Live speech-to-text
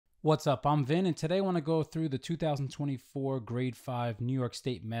What's up? I'm Vin, and today I want to go through the 2024 Grade 5 New York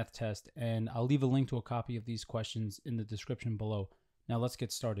State Math Test, and I'll leave a link to a copy of these questions in the description below. Now let's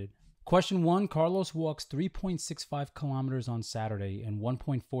get started. Question 1, Carlos walks 3.65 kilometers on Saturday and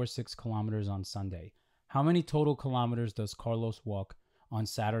 1.46 kilometers on Sunday. How many total kilometers does Carlos walk on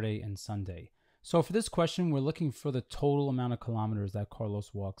Saturday and Sunday? So for this question, we're looking for the total amount of kilometers that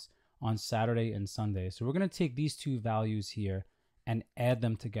Carlos walks on Saturday and Sunday. So we're going to take these two values here and add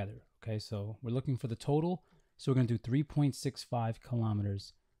them together. Okay, so we're looking for the total. So we're going to do 3.65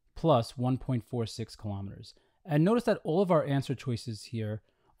 kilometers plus 1.46 kilometers. And notice that all of our answer choices here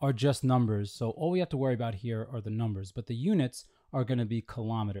are just numbers. So all we have to worry about here are the numbers, but the units are going to be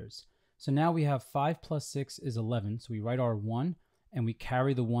kilometers. So now we have 5 plus 6 is 11. So we write our 1 and we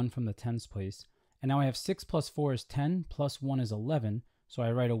carry the 1 from the tens place. And now I have 6 plus 4 is 10 plus 1 is 11. So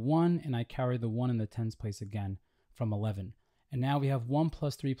I write a 1 and I carry the 1 in the tens place again from 11. And now we have 1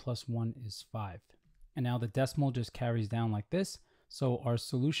 plus 3 plus 1 is 5. And now the decimal just carries down like this. So our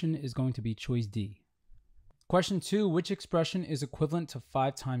solution is going to be choice D. Question 2, which expression is equivalent to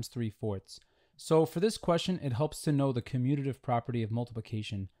 5 times 3/4? So for this question, it helps to know the commutative property of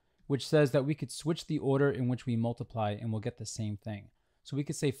multiplication, which says that we could switch the order in which we multiply and we'll get the same thing. So we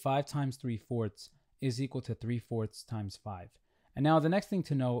could say 5 times 3/4 is equal to 3/4 times 5. And now the next thing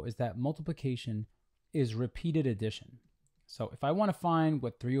to know is that multiplication is repeated addition. So if I want to find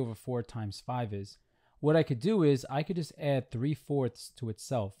what 3 over 4 times 5 is, what I could do is I could just add 3/4 to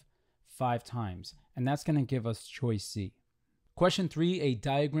itself 5 times, and that's going to give us choice C. Question 3, a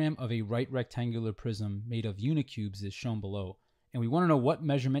diagram of a right rectangular prism made of unicubes is shown below, and we want to know what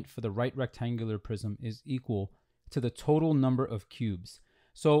measurement for the right rectangular prism is equal to the total number of cubes.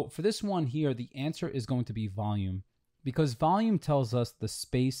 So for this one here, the answer is going to be volume, because volume tells us the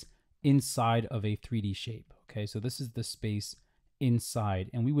space inside of a 3D shape. Okay, so this is the space inside,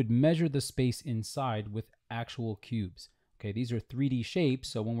 and we would measure the space inside with actual cubes. Okay, these are 3D shapes,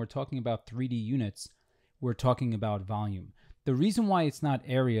 so when we're talking about 3D units, we're talking about volume. The reason why it's not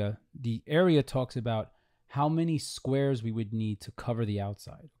area, the area talks about how many squares we would need to cover the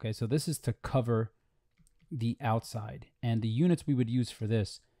outside. Okay, so this is to cover the outside, and the units we would use for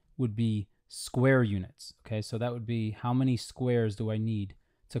this would be square units. Okay, so that would be how many squares do I need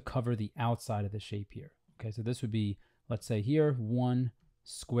to cover the outside of the shape here. Okay, so this would be, let's say here, 1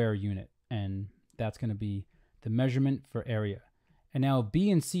 square unit, and that's going to be the measurement for area. And now B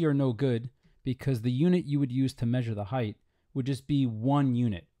and C are no good because the unit you would use to measure the height would just be 1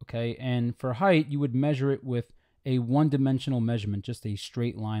 unit, okay? And for height, you would measure it with a one-dimensional measurement, just a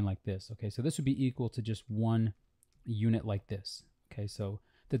straight line like this, okay? So this would be equal to just 1 unit like this, okay? So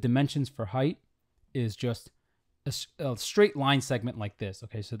the dimensions for height is just a straight line segment like this.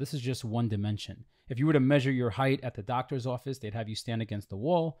 Okay, so this is just 1 dimension. If you were to measure your height at the doctor's office, they'd have you stand against the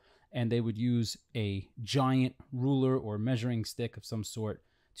wall and they would use a giant ruler or measuring stick of some sort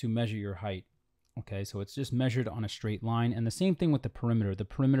to measure your height. Okay, so it's just measured on a straight line. And the same thing with the perimeter. The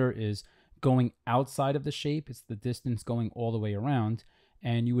perimeter is going outside of the shape. It's the distance going all the way around.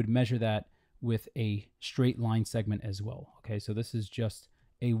 And you would measure that with a straight line segment as well. Okay, so this is just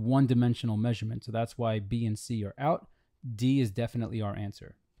a one-dimensional measurement. So that's why B and C are out. D is definitely our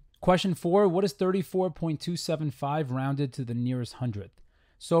answer. Question 4, what is 34.275 rounded to the nearest hundredth?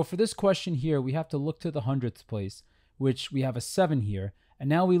 So for this question here, we have to look to the hundredths place, which we have a 7 here. And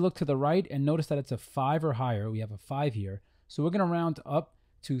now we look to the right and notice that it's a 5 or higher. We have a 5 here. So we're going to round up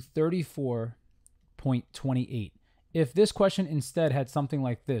to 34.28. If this question instead had something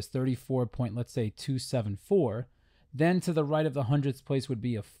like this, 34. Let's say 274, then to the right of the hundredths place would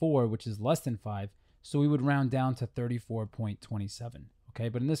be a 4, which is less than 5. So we would round down to 34.27. Okay,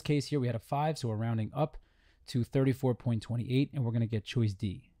 but in this case here, we had a 5, so we're rounding up to 34.28, and we're going to get choice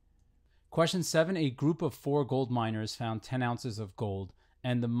D. Question 7, a group of 4 gold miners found 10 ounces of gold,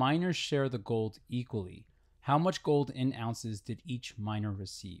 and the miners share the gold equally. How much gold in ounces did each miner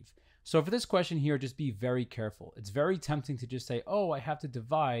receive? So for this question here, just be very careful. It's very tempting to just say, oh, I have to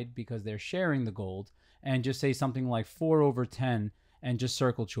divide because they're sharing the gold, and just say something like 4 over 10 and just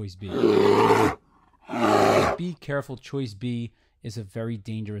circle choice B. Be careful, choice B is a very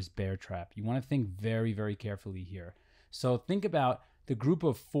dangerous bear trap. You want to think very, very carefully here. So think about the group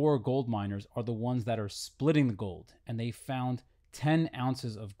of 4 gold miners are the ones that are splitting the gold, and they found 10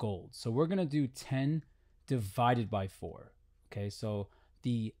 ounces of gold. So we're going to do 10 divided by 4. Okay, so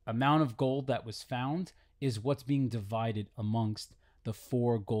the amount of gold that was found is what's being divided amongst the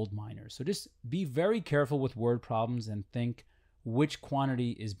 4 gold miners. So just be very careful with word problems and think which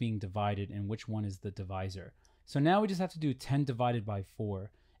quantity is being divided and which one is the divisor. So now we just have to do 10 divided by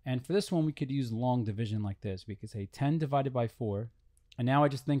 4. And for this one, we could use long division like this. We could say 10 divided by 4 And now I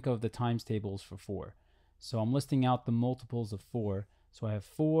just think of the times tables for 4. So I'm listing out the multiples of 4. So I have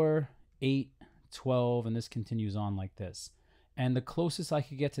 4, 8, 12, and this continues on like this. And the closest I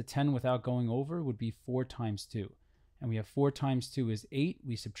could get to 10 without going over would be 4 times 2. And we have 4 times 2 is 8.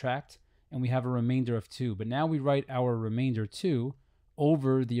 We subtract, and we have a remainder of 2. But now we write our remainder 2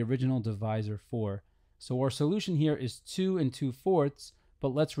 over the original divisor 4. So our solution here is 2 and 2/4, but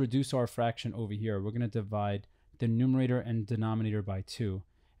let's reduce our fraction over here. We're going to divide the numerator and denominator by 2.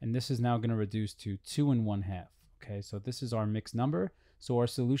 And this is now going to reduce to 2 1/2. Okay, so this is our mixed number. So our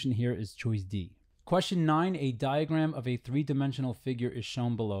solution here is choice D. Question 9, a diagram of a 3-dimensional figure is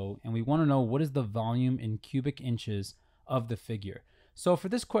shown below, and we want to know what is the volume in cubic inches of the figure. So for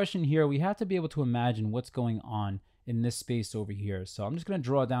this question here, we have to be able to imagine what's going on in this space over here. So I'm just going to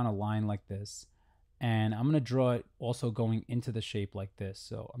draw down a line like this, and I'm going to draw it also going into the shape like this.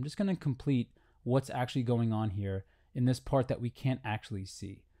 So I'm just going to complete what's actually going on here in this part that we can't actually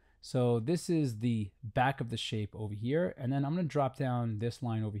see. So this is the back of the shape over here, and then I'm going to drop down this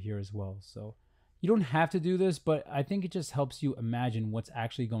line over here as well. So you don't have to do this, but I think it just helps you imagine what's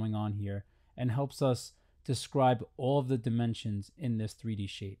actually going on here and helps us describe all of the dimensions in this 3D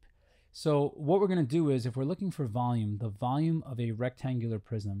shape. So what we're going to do is, if we're looking for volume, the volume of a rectangular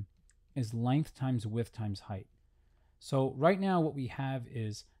prism is length times width times height. So right now what we have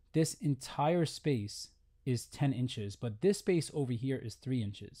is this entire space is 10 inches, but this space over here is 3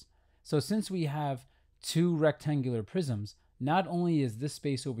 inches. So since we have 2 rectangular prisms, not only is this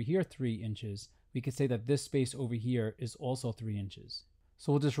space over here 3 inches, we could say that this space over here is also 3 inches.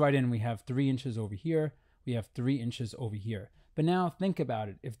 So we'll just write in, we have 3 inches over here, we have 3 inches over here. But now think about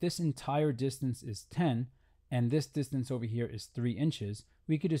it. If this entire distance is 10, and this distance over here is 3 inches,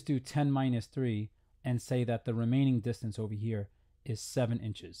 we could just do 10 minus 3 and say that the remaining distance over here is 7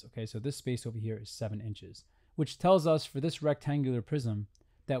 inches. Okay, so this space over here is 7 inches, which tells us for this rectangular prism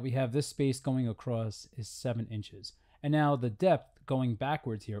that we have this space going across is 7 inches. And now the depth going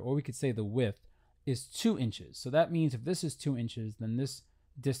backwards here, or we could say the width, is 2 inches. So that means if this is 2 inches, then this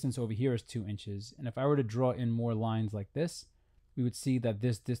distance over here is 2 inches. And if I were to draw in more lines like this, we would see that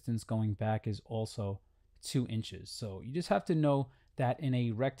this distance going back is also 2 inches. So you just have to know that in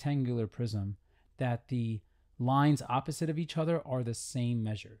a rectangular prism, that the lines opposite of each other are the same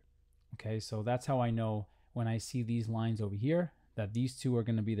measure. Okay, so that's how I know when I see these lines over here, that these two are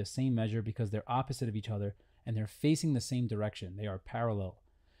going to be the same measure because they're opposite of each other and they're facing the same direction. They are parallel.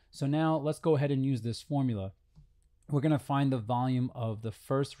 So now let's go ahead and use this formula. We're going to find the volume of the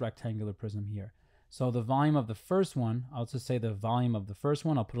first rectangular prism here. So the volume of the first one, I'll just say the volume of the first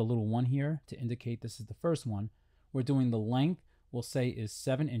one, I'll put a little 1 here to indicate this is the first one. We're doing the length, we'll say is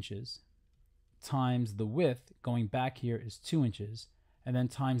 7 inches, times the width, going back here, is 2 inches, and then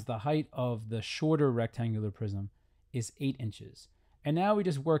times the height of the shorter rectangular prism is 8 inches. And now we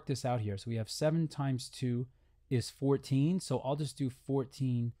just work this out here. So we have 7 times 2 is 14. So I'll just do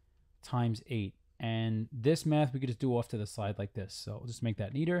 14 times 8. And this math we could just do off to the side like this. So we'll just make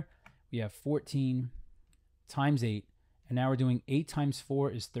that neater. We have 14 times 8. And now we're doing 8 times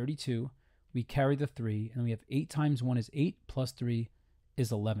 4 is 32. We carry the 3. And we have 8 times 1 is 8 plus 3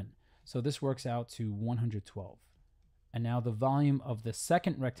 is 11. So this works out to 112. And now the volume of the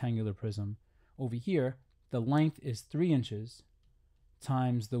second rectangular prism over here, the length is 3 inches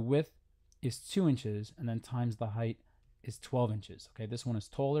times the width is 2 inches, and then times the height is 12 inches. Okay, this one is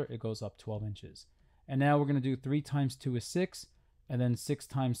taller, it goes up 12 inches. And now we're going to do 3 times 2 is 6, and then 6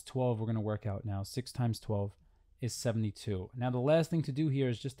 times 12 we're going to work out now. 6 times 12 is 72. Now the last thing to do here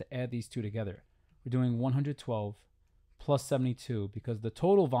is just to add these two together. We're doing 112 plus 72 because the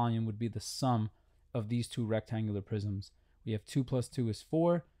total volume would be the sum of these two rectangular prisms. We have 2 plus 2 is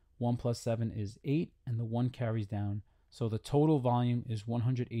 4, 1 plus 7 is 8, and the 1 carries down. So the total volume is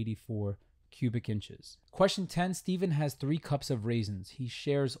 184 cubic inches. Question 10, Stephen has 3 cups of raisins. He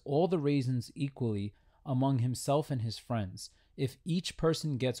shares all the raisins equally among himself and his friends. If each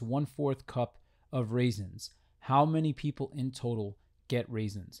person gets 1/4 cup of raisins, how many people in total get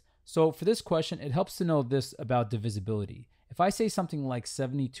raisins? So for this question, it helps to know this about divisibility. If I say something like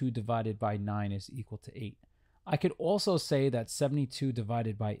 72 divided by 9 is equal to 8, I could also say that 72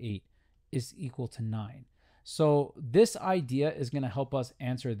 divided by 8 is equal to 9. So this idea is going to help us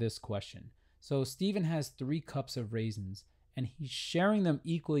answer this question. So Stephen has 3 cups of raisins, and he's sharing them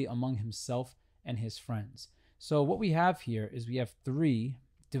equally among himself and his friends. So what we have here is we have 3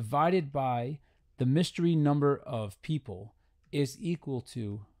 divided by the mystery number of people is equal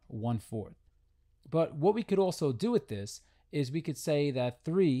to 1/4. But what we could also do with this is we could say that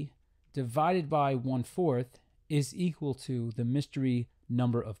 3 divided by 1/4 is equal to the mystery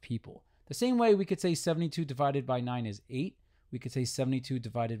number of people. The same way we could say 72 divided by 9 is 8, we could say 72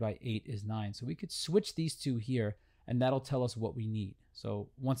 divided by 8 is 9. So we could switch these two here, and that'll tell us what we need. So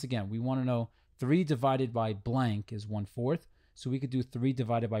once again, we want to know 3 divided by blank is 1/4. So we could do 3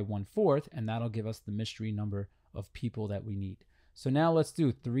 divided by 1/4, and that'll give us the mystery number of people that we need. So now let's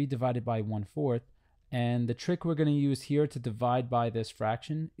do 3 divided by 1/4. And the trick we're going to use here to divide by this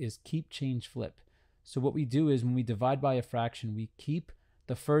fraction is keep, change, flip. So what we do is when we divide by a fraction, we keep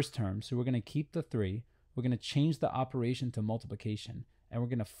the first term. So we're going to keep the 3. We're going to change the operation to multiplication. And we're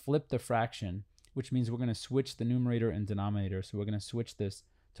going to flip the fraction, which means we're going to switch the numerator and denominator. So we're going to switch this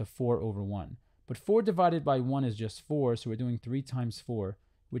to 4/1. But 4 divided by 1 is just 4. So we're doing 3 times 4,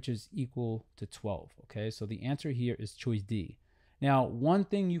 which is equal to 12. Okay, so the answer here is choice D. Now, one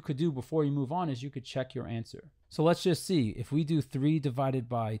thing you could do before you move on is you could check your answer. So let's just see. If we do 3 divided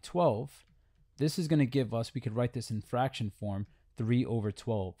by 12, this is going to give us, we could write this in fraction form,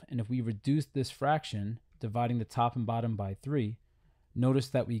 3/12. And if we reduce this fraction, dividing the top and bottom by 3, notice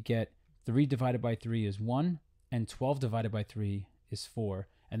that we get 3 divided by 3 is 1, and 12 divided by 3 is 4.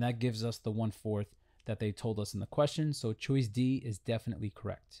 And that gives us the 1/4 that they told us in the question. So choice D is definitely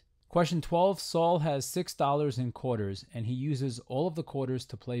correct. Question 12, Saul has $6 in quarters and he uses all of the quarters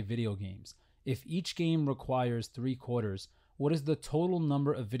to play video games. If each game requires 3 quarters, what is the total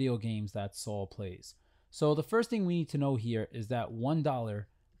number of video games that Saul plays? So the first thing we need to know here is that $1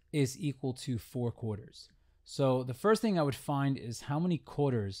 is equal to 4 quarters. So the first thing I would find is how many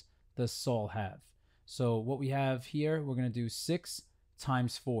quarters does Saul have? So what we have here, we're going to do 6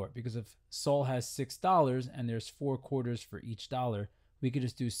 times 4, because if Saul has $6 and there's 4 quarters for each dollar, we could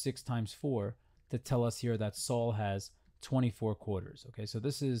just do 6 times 4 to tell us here that Saul has 24 quarters. Okay, so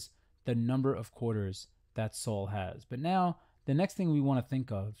this is the number of quarters that Saul has. But now the next thing we want to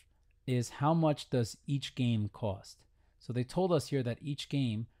think of is how much does each game cost? So they told us here that each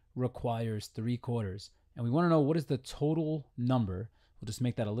game requires 3 quarters. And we want to know what is the total number. We'll just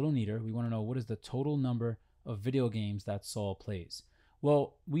make that a little neater. We want to know what is the total number of video games that Saul plays.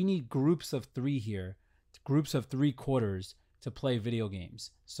 Well, we need groups of 3 here, groups of 3 quarters to play video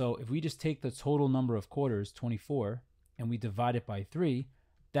games. So if we just take the total number of quarters, 24, and we divide it by 3,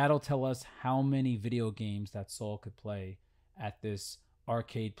 that'll tell us how many video games that Saul could play at this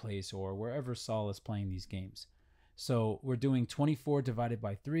arcade place or wherever Saul is playing these games. So we're doing 24 divided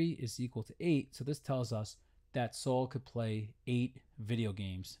by 3 is equal to 8. So this tells us that Saul could play 8 video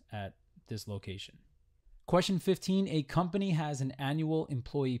games at this location. Question 15, a company has an annual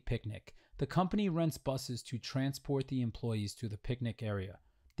employee picnic. The company rents buses to transport the employees to the picnic area.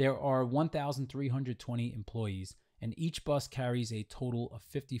 There are 1,320 employees, and each bus carries a total of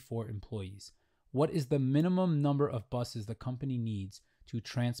 54 employees. What is the minimum number of buses the company needs to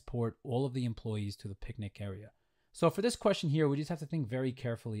transport all of the employees to the picnic area? So for this question here, we just have to think very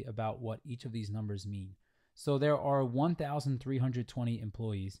carefully about what each of these numbers mean. So there are 1,320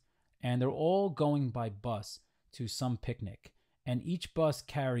 employees, and they're all going by bus to some picnic, and each bus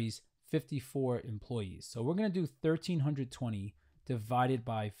carries 54 employees. So we're going to do 1,320 divided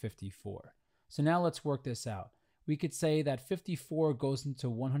by 54. So now let's work this out. We could say that 54 goes into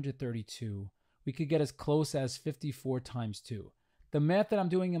 132. We could get as close as 54 times 2. The math that I'm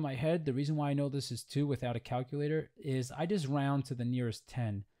doing in my head, the reason why I know this is 2 without a calculator, is I just round to the nearest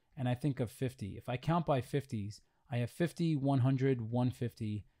 10 and I think of 50. If I count by 50s, I have 50, 100,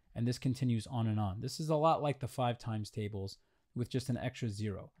 150, and this continues on and on. This is a lot like the 5 times tables with just an extra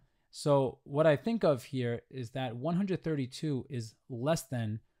 0. So what I think of here is that 132 is less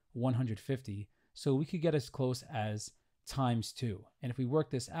than 150. So we could get as close as times 2. And if we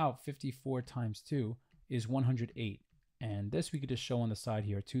work this out, 54 times 2 is 108. And this we could just show on the side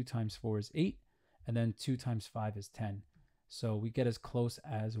here. 2 times 4 is 8. And then 2 times 5 is 10. So we get as close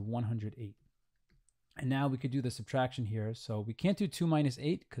as 108. And now we could do the subtraction here. So we can't do 2 minus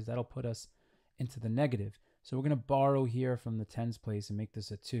 8 because that'll put us into the negative. So we're going to borrow here from the tens place and make this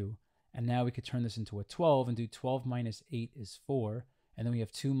a 2. And now we could turn this into a 12 and do 12 minus 8 is 4. And then we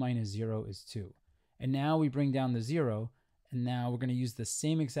have 2 minus 0 is 2. And now we bring down the 0. And now we're going to use the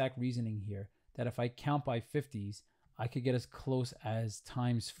same exact reasoning here, that if I count by 50s, I could get as close as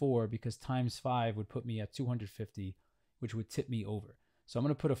times 4, because times 5 would put me at 250, which would tip me over. So I'm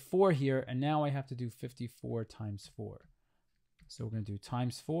going to put a 4 here, and now I have to do 54 times 4. So we're going to do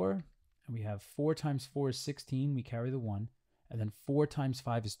times 4. And we have 4 times 4 is 16. We carry the 1. And then 4 times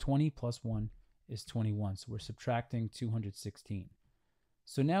 5 is 20 plus 1 is 21. So we're subtracting 216.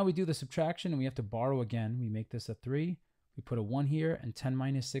 So now we do the subtraction and we have to borrow again. We make this a 3. We put a 1 here, and 10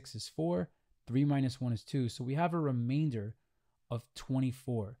 minus 6 is 4. 3 minus 1 is 2. So we have a remainder of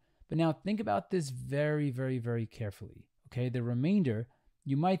 24. But now think about this very, very, very carefully. Okay, the remainder,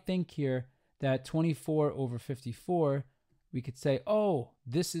 you might think here that 24 over 54, we could say, oh,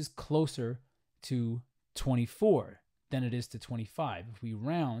 this is closer to 24 than it is to 25. If we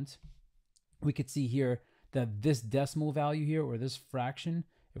round, we could see here that this decimal value here, or this fraction,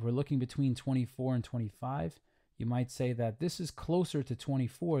 if we're looking between 24 and 25, you might say that this is closer to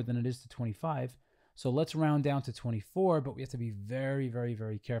 24 than it is to 25. So let's round down to 24, but we have to be very, very,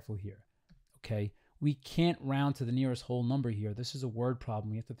 very careful here. Okay, we can't round to the nearest whole number here. This is a word problem.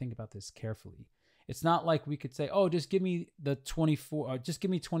 We have to think about this carefully. It's not like we could say, oh, just give me the 24, just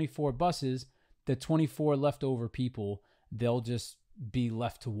give me 24 buses. The 24 leftover people, they'll just be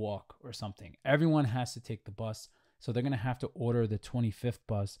left to walk or something. Everyone has to take the bus. So they're going to have to order the 25th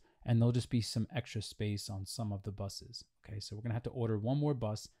bus, and there'll just be some extra space on some of the buses. Okay, so we're going to have to order one more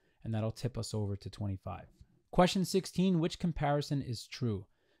bus, and that'll tip us over to 25. Question 16, which comparison is true?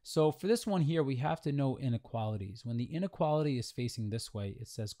 So for this one here, we have to know inequalities. When the inequality is facing this way, it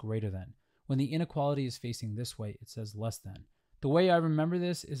says greater than. When the inequality is facing this way, it says less than. The way I remember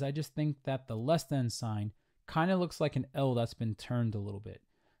this is I just think that the less than sign kind of looks like an L that's been turned a little bit.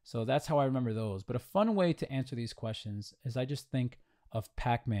 So that's how I remember those. But a fun way to answer these questions is I just think of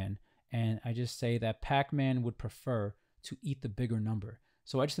Pac-Man, and I just say that Pac-Man would prefer to eat the bigger number.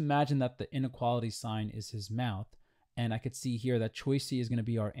 So I just imagine that the inequality sign is his mouth, and I could see here that choice C is going to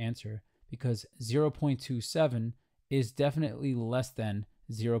be our answer because 0.27 is definitely less than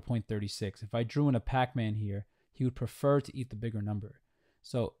 0.36. If I drew in a Pac-Man here, he would prefer to eat the bigger number.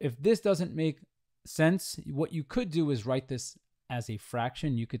 So if this doesn't make sense, what you could do is write this as a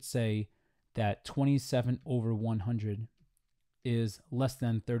fraction. You could say that 27 over 100 is less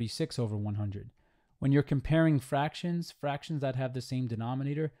than 36 over 100. When you're comparing fractions that have the same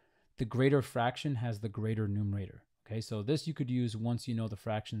denominator, the greater fraction has the greater numerator. Okay, so this you could use once you know the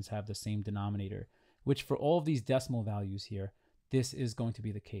fractions have the same denominator, which for all of these decimal values here, this is going to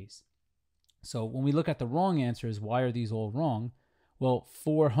be the case. So when we look at the wrong answers, why are these all wrong? Well,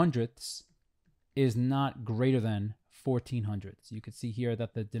 400ths is not greater than 1400ths. You could see here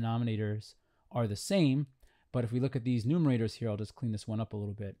that the denominators are the same, but if we look at these numerators here, I'll just clean this one up a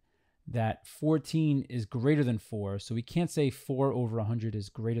little bit, that 14 is greater than 4, so we can't say 4 over 100 is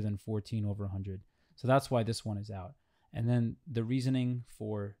greater than 14 over 100. So that's why this one is out. And then the reasoning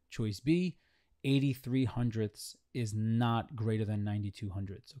for choice B, 83 hundredths is not greater than 92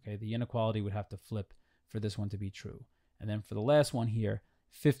 hundredths. Okay, the inequality would have to flip for this one to be true. And then for the last one here,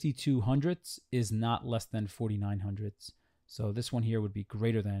 52 hundredths is not less than 49 hundredths. So this one here would be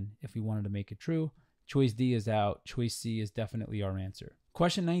greater than if we wanted to make it true. Choice D is out. Choice C is definitely our answer.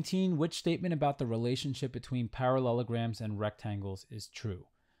 Question 19, which statement about the relationship between parallelograms and rectangles is true?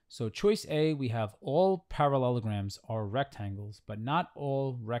 So choice A, we have all parallelograms are rectangles, but not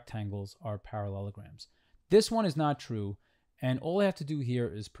all rectangles are parallelograms. This one is not true, and all I have to do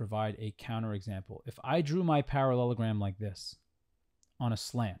here is provide a counterexample. If I drew my parallelogram like this on a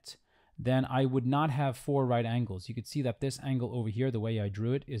slant, then I would not have 4 right angles. You could see that this angle over here, the way I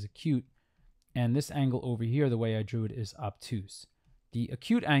drew it, is acute, and this angle over here, the way I drew it, is obtuse. The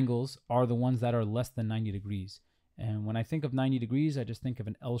acute angles are the ones that are less than 90 degrees. And when I think of 90 degrees, I just think of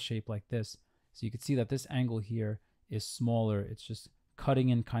an L shape like this. So you can see that this angle here is smaller. It's just cutting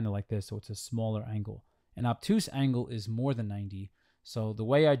in kind of like this, so it's a smaller angle. An obtuse angle is more than 90. So the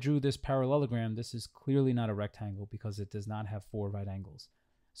way I drew this parallelogram, this is clearly not a rectangle because it does not have 4 right angles.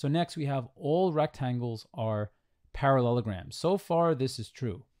 So next we have all rectangles are parallelograms. So far, this is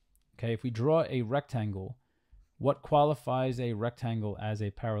true. Okay, if we draw a rectangle, what qualifies a rectangle as a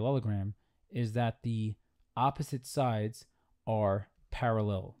parallelogram is that the opposite sides are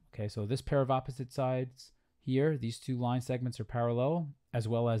parallel. Okay, so this pair of opposite sides here, these 2 line segments are parallel, as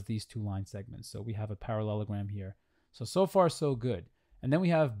well as these 2 line segments. So we have a parallelogram here. So far, so good. And then we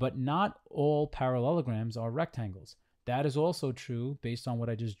have, but not all parallelograms are rectangles. That is also true based on what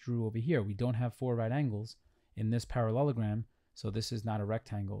I just drew over here. We don't have 4 right angles in this parallelogram, so this is not a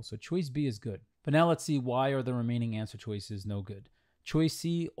rectangle. So choice B is good. But now let's see, why are the remaining answer choices no good? Choice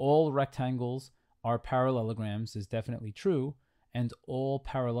C, all rectangles are parallelograms, is definitely true, and all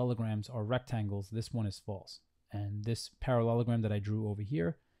parallelograms are rectangles. This one is false. And this parallelogram that I drew over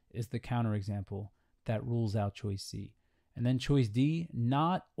here is the counterexample that rules out choice C. And then choice D,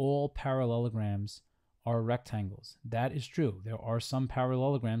 not all parallelograms are rectangles. That is true. There are some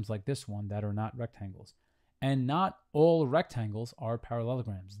parallelograms like this one that are not rectangles. And not all rectangles are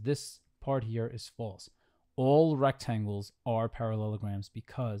parallelograms. This part here is false. All rectangles are parallelograms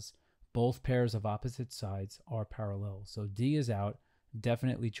because both pairs of opposite sides are parallel. So D is out,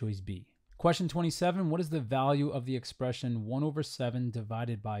 definitely choice B. Question 27, what is the value of the expression 1 over 7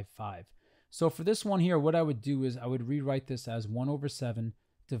 divided by 5? So for this one here, what I would do is I would rewrite this as 1 over 7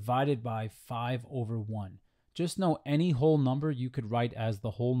 divided by 5 over 1. just know any whole number you could write as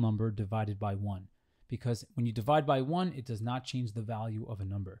the whole number divided by 1, because when you divide by 1, it does not change the value of a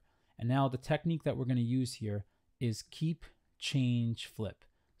number. And now the technique that we're going to use here is keep, change, flip.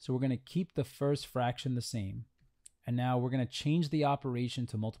 So we're going to keep the first fraction the same, and now we're going to change the operation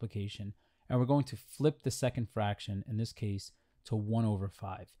to multiplication, and we're going to flip the second fraction, in this case, to 1 over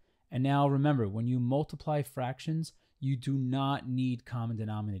 5. And now remember, when you multiply fractions, you do not need common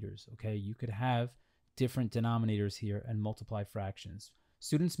denominators, okay? You could have different denominators here and multiply fractions.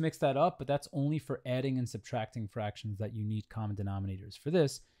 Students mix that up, but that's only for adding and subtracting fractions that you need common denominators. For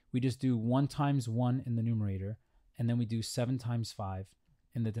this, we just do 1 times 1 in the numerator, and then we do 7 times 5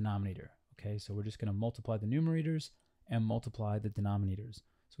 in the denominator, okay? So we're just going to multiply the numerators and multiply the denominators.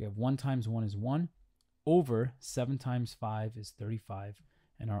 So we have 1 times 1 is 1, over 7 times 5 is 35,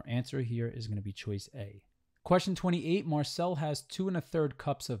 and our answer here is going to be choice A. Question 28, Marcel has 2 1/3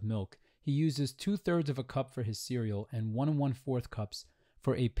 cups of milk. He uses 2/3 of a cup for his cereal and 1 1/4 cups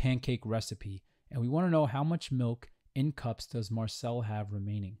for a pancake recipe. And we want to know how much milk in cups does Marcel have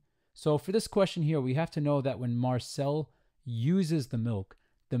remaining. So for this question here, we have to know that when Marcel uses the milk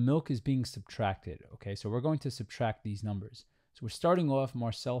is being subtracted. Okay, so we're going to subtract these numbers. So we're starting off,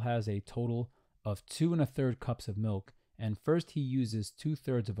 Marcel has a total of 2 1/3 cups of milk. And first he uses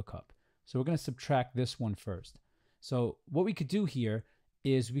 2/3 of a cup. So we're going to subtract this one first. So what we could do here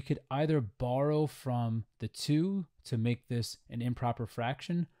is we could either borrow from the 2 to make this an improper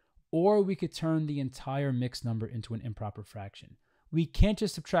fraction, or we could turn the entire mixed number into an improper fraction. We can't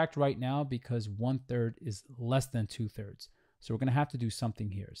just subtract right now because 1/3 is less than 2/3. So we're going to have to do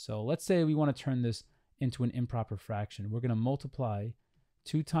something here. So let's say we want to turn this into an improper fraction. We're going to multiply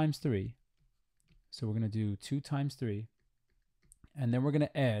 2 times 3. So we're going to do 2 times 3. And then we're going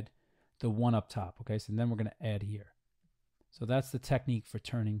to add the 1 up top. Okay, so then we're going to add here. So that's the technique for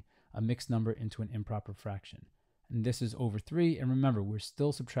turning a mixed number into an improper fraction. And this is over 3. And remember, we're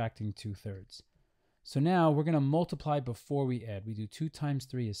still subtracting 2/3. So now we're going to multiply before we add. We do 2 times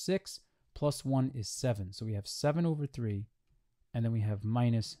 3 is 6, plus 1 is 7. So we have 7 over 3, and then we have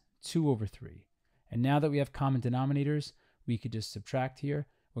minus 2 over 3. And now that we have common denominators, we could just subtract here.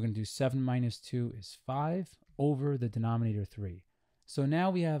 We're going to do 7 minus 2 is 5 over the denominator 3. So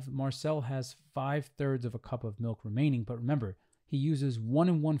now we have Marcel has 5/3 of a cup of milk remaining, but remember, he uses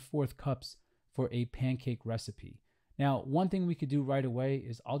 1 1/4 cups for a pancake recipe. Now, one thing we could do right away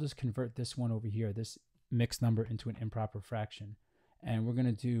is I'll just convert this one over here, this mixed number, into an improper fraction. And we're going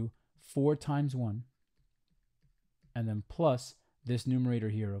to do 4 times 1, and then plus this numerator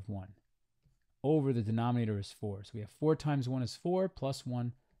here of 1. Over the denominator is 4. So we have 4 times 1 is 4, plus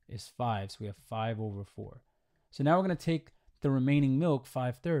 1 is 5. So we have 5 over 4. So now we're going to take the remaining milk,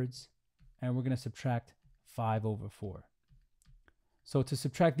 5/3, and we're going to subtract 5 over 4. So to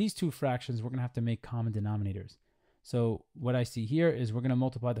subtract these two fractions, we're going to have to make common denominators. So what I see here is we're going to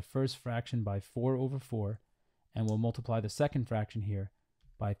multiply the first fraction by 4 over 4, and we'll multiply the second fraction here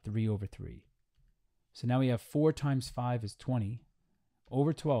by 3 over 3. So now we have 4 times 5 is 20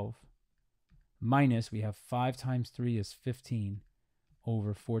 over 12, minus we have 5 times 3 is 15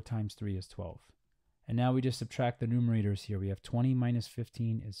 over 4 times 3 is 12. And now we just subtract the numerators here. We have 20 minus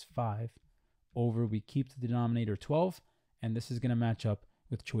 15 is 5 over, we keep the denominator 12, and this is going to match up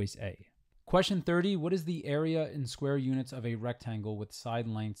with choice A. Question 30, what is the area in square units of a rectangle with side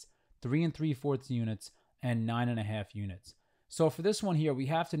lengths 3 3/4 units and 9.5 units? So for this one here, we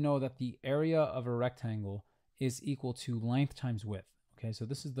have to know that the area of a rectangle is equal to length times width. Okay, so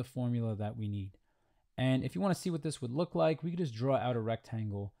this is the formula that we need. And if you want to see what this would look like, we could just draw out a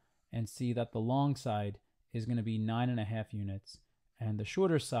rectangle and see that the long side is going to be 9.5 units, and the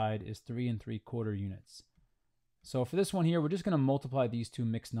shorter side is 3 3/4 units. So for this one here, we're just going to multiply these two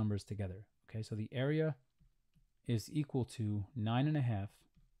mixed numbers together. Okay, so the area is equal to 9.5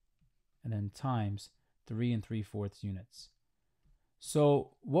 and then times 3 3/4 units.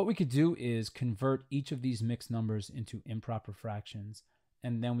 So what we could do is convert each of these mixed numbers into improper fractions,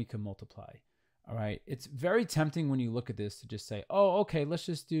 and then we can multiply. All right, it's very tempting when you look at this to just say, oh, okay, let's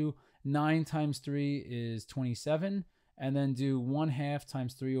just do 9 times 3 is 27, and then do 1/2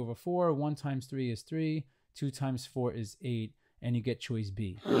 times 3 over 4. 1 times 3 is 3, 2 times 4 is 8, and you get choice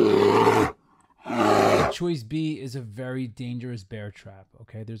B. Choice B is a very dangerous bear trap,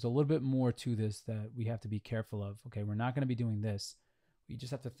 okay? There's a little bit more to this that we have to be careful of, okay? We're not going to be doing this. We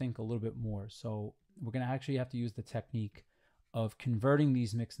just have to think a little bit more. So we're going to actually have to use the technique of converting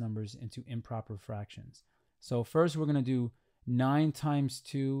these mixed numbers into improper fractions. So first we're going to do 9 times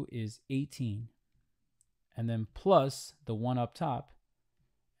 2 is 18, and then plus the 1 up top,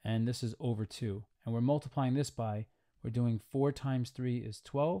 and this is over 2. And we're multiplying this by, we're doing 4 times 3 is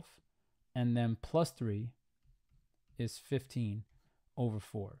 12, and then plus 3, is 15 over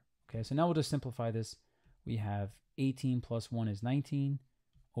 4. Okay, so now we'll just simplify this. We have 18 plus 1 is 19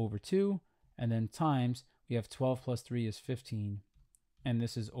 over 2, and then times, we have 12 plus 3 is 15, and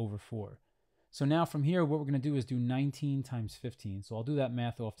this is over 4. So now from here, what we're going to do is do 19 times 15. So I'll do that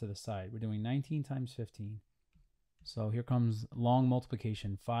math off to the side. We're doing 19 times 15. So here comes long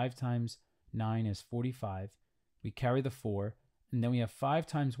multiplication. 5 times 9 is 45. We carry the 4, and then we have 5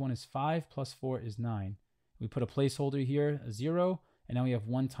 times 1 is 5, plus 4 is 9. We put a placeholder here, a 0, and now we have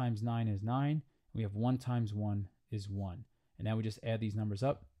 1 times 9 is 9. We have 1 times 1 is 1. And now we just add these numbers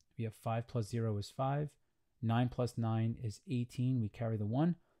up. We have 5 plus 0 is 5. 9 plus 9 is 18. We carry the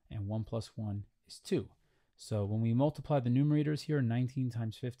 1, and 1 plus 1 is 2. So when we multiply the numerators here, 19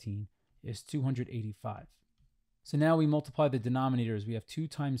 times 15 is 285. So now we multiply the denominators. We have 2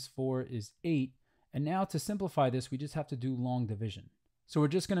 times 4 is 8. And now to simplify this, we just have to do long division. So we're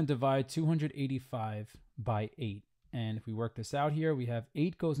just going to divide 285 by 8. And if we work this out here, we have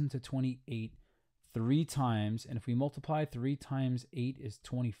 8 goes into 28 3 times. And if we multiply 3 times 8 is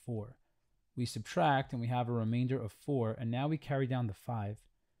 24. We subtract and we have a remainder of 4. And now we carry down the 5.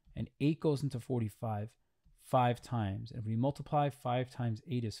 And 8 goes into 45 5 times. And if we multiply 5 times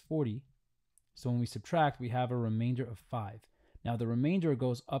 8 is 40. So when we subtract, we have a remainder of 5. Now the remainder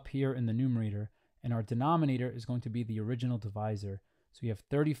goes up here in the numerator, and our denominator is going to be the original divisor. So we have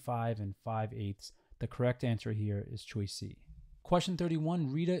 35 and 5/8. The correct answer here is choice C. Question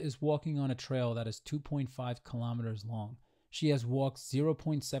 31, Rita is walking on a trail that is 2.5 kilometers long. She has walked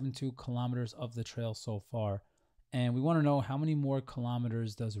 0.72 kilometers of the trail so far. And we want to know how many more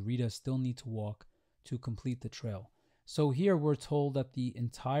kilometers does Rita still need to walk to complete the trail. So here we're told that the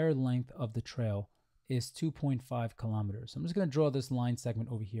entire length of the trail is 2.5 kilometers. So I'm just going to draw this line segment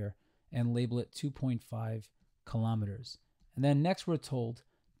over here and label it 2.5 kilometers. And then next we're told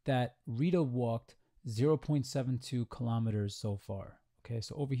that Rita walked 0.72 kilometers so far. Okay,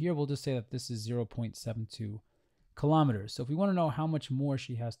 so over here we'll just say that this is 0.72 kilometers. So if we want to know how much more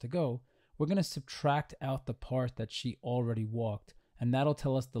she has to go, we're going to subtract out the part that she already walked, and that'll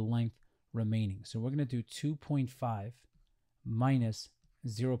tell us the length remaining. So we're going to do 2.5 minus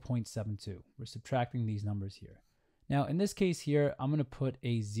 0.72. We're subtracting these numbers here. Now in this case here, I'm going to put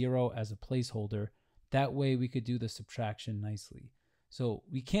a 0 as a placeholder. That way we could do the subtraction nicely. So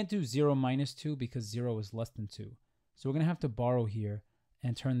we can't do 0 minus 2 because 0 is less than 2. So we're going to have to borrow here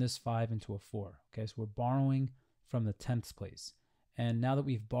and turn this 5 into a 4. Okay, so we're borrowing from the 10th place. And now that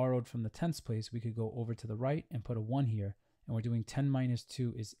we've borrowed from the 10th place, we could go over to the right and put a 1 here. And we're doing 10 minus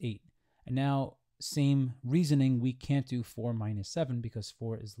 2 is 8. And now, same reasoning, we can't do 4 minus 7 because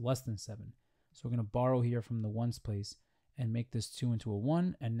 4 is less than 7. So we're going to borrow here from the 1's place and make this 2 into a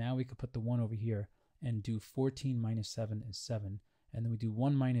 1. And now we could put the 1 over here and do 14 minus 7 is 7. And then we do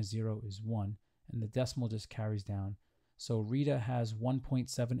 1 minus 0 is 1. And the decimal just carries down. So Rita has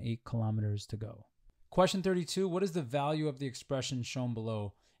 1.78 kilometers to go. Question 32, what is the value of the expression shown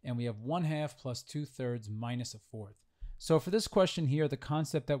below? And we have 1/2 plus 2/3 minus 1/4. So for this question here, the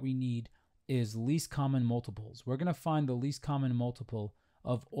concept that we need is least common multiples. We're going to find the least common multiple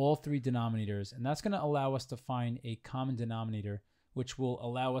of all three denominators, and that's going to allow us to find a common denominator, which will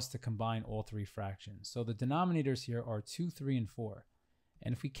allow us to combine all three fractions. So the denominators here are 2, 3, and 4.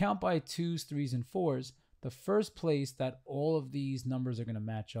 And if we count by 2s, 3s, and 4s, the first place that all of these numbers are going to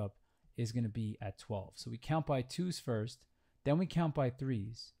match up is going to be at 12. So we count by 2s first, then we count by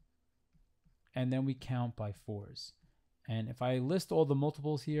 3s, and then we count by 4s. And if I list all the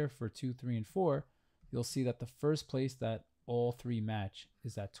multiples here for 2, 3, and 4, you'll see that the first place that all three match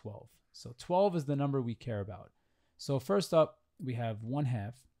is at 12. So 12 is the number we care about. So first up, we have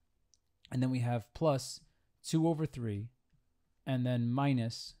 1/2, and then we have plus 2/3, and then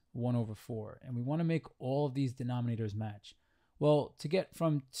minus 1/4. And we want to make all of these denominators match. Well, to get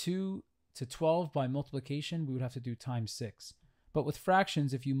from 2 to 12 by multiplication, we would have to do times 6. But with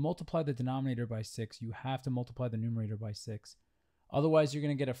fractions, if you multiply the denominator by 6, you have to multiply the numerator by 6. Otherwise, you're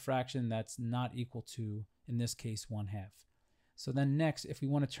going to get a fraction that's not equal to, in this case, 1/2. So then next, if we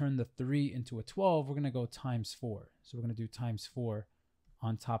want to turn the 3 into a 12, we're going to go times 4. So we're going to do times 4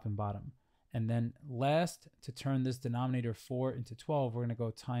 on top and bottom. And then last, to turn this denominator 4 into 12, we're going to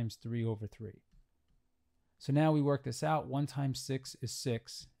go times 3/3. So now we work this out. 1 times 6 is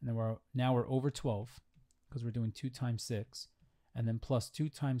 6. And then now we're over 12 because we're doing 2 times 6. And then plus 2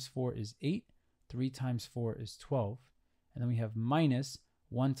 times 4 is 8. 3 times 4 is 12. And then we have minus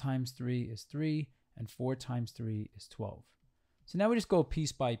 1 times 3 is 3. And 4 times 3 is 12. So now we just go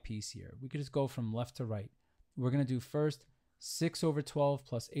piece by piece here. We could just go from left to right. We're going to do first 6/12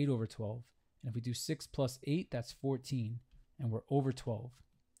 plus 8/12. And if we do 6 plus 8, that's 14. And we're over 12.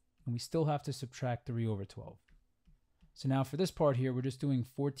 And we still have to subtract 3/12. So now for this part here, we're just doing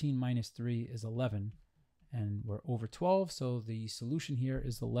 14 minus 3 is 11. And we're over 12, so the solution here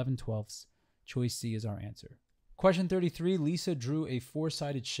is 11/12. Choice C is our answer. Question 33, Lisa drew a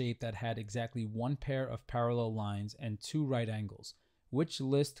four-sided shape that had exactly one pair of parallel lines and two right angles. Which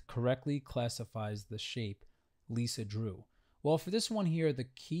list correctly classifies the shape Lisa drew? Well, for this one here, the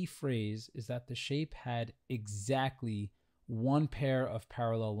key phrase is that the shape had exactly one pair of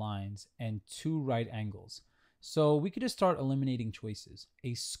parallel lines and two right angles. So we could just start eliminating choices.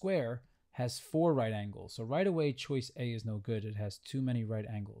 A square has four right angles. So right away, choice A is no good. It has too many right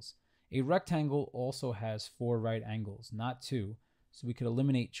angles. A rectangle also has four right angles, not two. So we could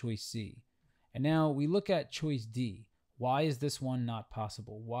eliminate choice C. And now we look at choice D. Why is this one not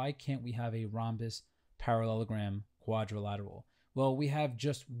possible? Why can't we have a rhombus, parallelogram, quadrilateral? Well, we have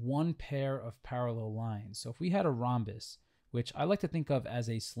just one pair of parallel lines. So if we had a rhombus, which I like to think of as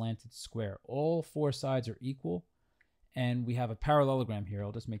a slanted square, all four sides are equal. And we have a parallelogram here.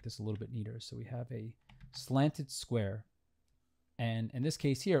 I'll just make this a little bit neater. So we have a slanted square. And in this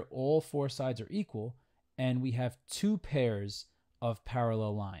case here, all four sides are equal. And we have two pairs of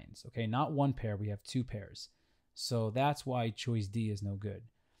parallel lines. Okay, not one pair. We have two pairs. So that's why choice D is no good.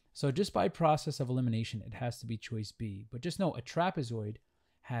 So just by process of elimination, it has to be choice B. But just know a trapezoid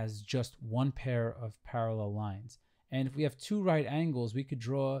has just one pair of parallel lines. And if we have two right angles, we could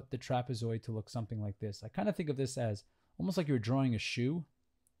draw the trapezoid to look something like this. I kind of think of this as almost like you're drawing a shoe.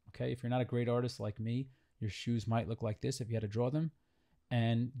 Okay, if you're not a great artist like me, your shoes might look like this if you had to draw them.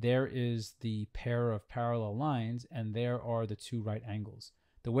 And there is the pair of parallel lines, and there are the two right angles.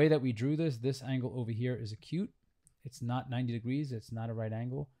 The way that we drew this angle over here is acute. It's not 90 degrees. It's not a right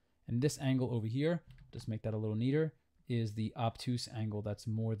angle. And this angle over here, just make that a little neater, is the obtuse angle that's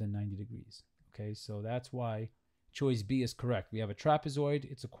more than 90 degrees. Okay, so that's why choice B is correct. We have a trapezoid.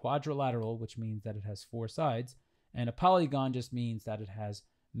 It's a quadrilateral, which means that it has four sides. And a polygon just means that it has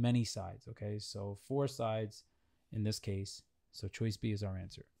many sides. Okay, so four sides in this case. So choice B is our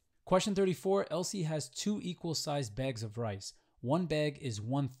answer. Question 34, Elsie has two equal sized bags of rice. One bag is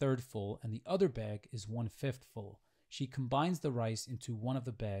 1/3 full and the other bag is 1/5 full. She combines the rice into one of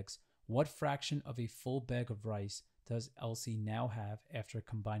the bags. What fraction of a full bag of rice does Elsie now have after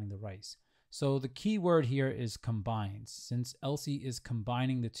combining the rice? So the key word here is combines. Since Elsie is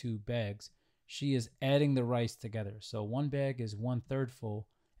combining the two bags, she is adding the rice together. So one bag is 1/3 full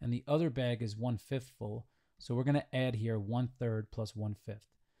and the other bag is 1/5 full. So we're going to add here 1/3 plus 1/5.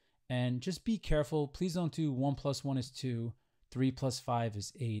 And just be careful. Please don't do 1 plus 1 is 2, 3 plus 5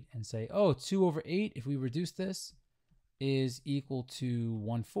 is 8, and say, oh, 2 over 8, if we reduce this, is equal to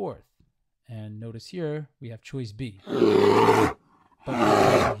 1/4. And notice here, we have choice B.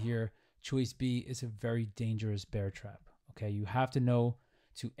 But here, choice B is a very dangerous bear trap. Okay, you have to know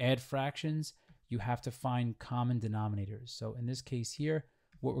to add fractions, you have to find common denominators. So in this case here,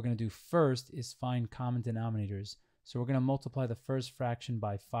 what we're going to do first is find common denominators. So we're going to multiply the first fraction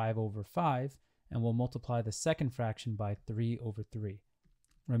by 5 over 5, and we'll multiply the second fraction by 3 over 3.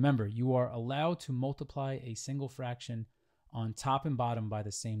 Remember, you are allowed to multiply a single fraction on top and bottom by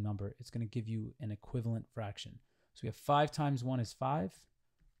the same number. It's going to give you an equivalent fraction. So we have 5 times 1 is 5,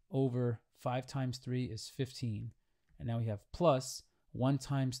 over 5 times 3 is 15. And now we have plus 1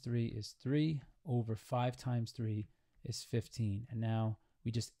 times 3 is 3, over 5 times 3 is 15. And now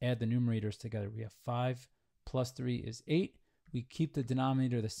we just add the numerators together. We have 5 plus 3 is 8. We keep the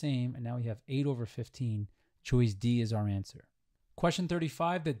denominator the same, and now we have 8 over 15. Choice D is our answer. Question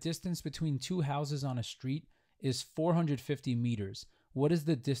 35, the distance between two houses on a street is 450 meters. What is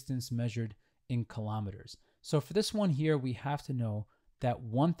the distance measured in kilometers? So for this one here, we have to know that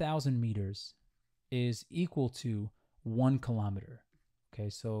 1,000 meters is equal to 1 kilometer. Okay,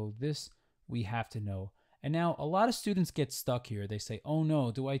 so this we have to know. And now a lot of students get stuck here. They say, oh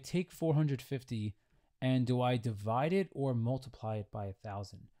no, do I take 450 and do I divide it or multiply it by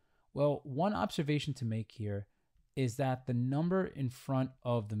 1,000? Well, one observation to make here is that the number in front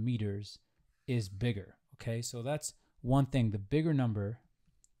of the meters is bigger. Okay, so that's one thing. The bigger number,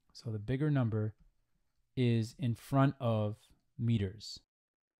 so the bigger number is in front of meters.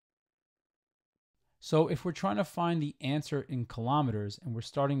 So if we're trying to find the answer in kilometers and we're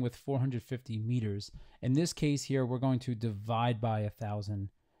starting with 450 meters, in this case here, we're going to divide by 1,000,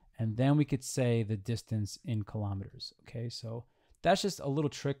 and then we could say the distance in kilometers. Okay, so that's just a little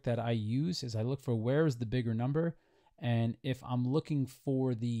trick that I use is I look for where is the bigger number. And if I'm looking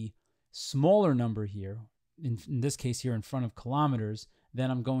for the smaller number here, in this case here in front of kilometers,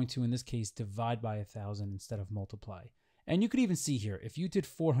 then I'm going to, in this case, divide by 1,000 instead of multiply. And you could even see here, if you did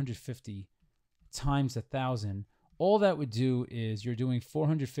 450 times 1,000, all that would do is you're doing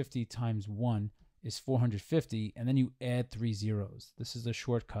 450 times 1 is 450, and then you add 3 zeros. This is a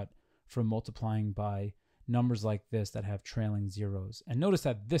shortcut for multiplying by numbers like this that have trailing zeros. And notice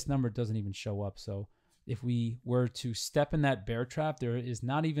that this number doesn't even show up. So if we were to step in that bear trap, there is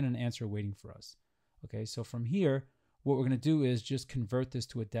not even an answer waiting for us. Okay, so from here, what we're going to do is just convert this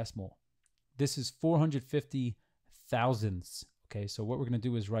to a decimal. This is 450 thousandths. Okay, so what we're going to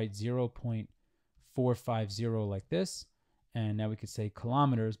do is write 0.450 like this. And now we could say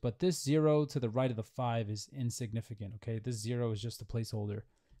kilometers, but this 0 to the right of the 5 is insignificant. Okay, this 0 is just a placeholder.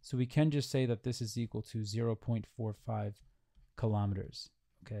 So we can just say that this is equal to 0.45 kilometers.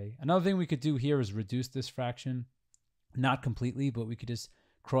 Okay, another thing we could do here is reduce this fraction, not completely, but we could just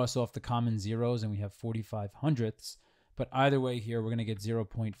cross off the common zeros and we have 45 hundredths. But either way here, we're going to get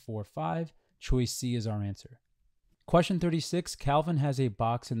 0.45. Choice C is our answer. Question 36, Calvin has a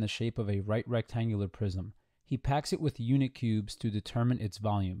box in the shape of a right rectangular prism. He packs it with unit cubes to determine its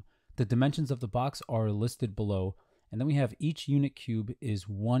volume. The dimensions of the box are listed below. And then we have each unit cube is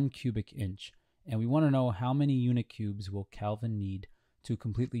 1 cubic inch. And we want to know how many unit cubes will Calvin need to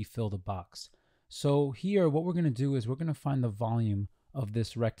completely fill the box. So here, what we're going to do is we're going to find the volume of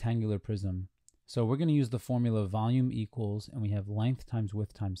this rectangular prism. So we're going to use the formula volume equals, and we have length times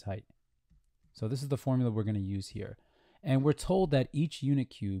width times height. So this is the formula we're going to use here. And we're told that each unit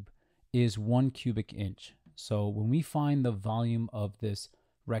cube is 1 cubic inch. So when we find the volume of this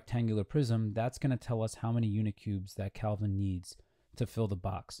rectangular prism, that's going to tell us how many unit cubes that Calvin needs to fill the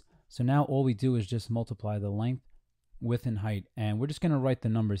box. So now all we do is just multiply the length, width, and height. And we're just going to write the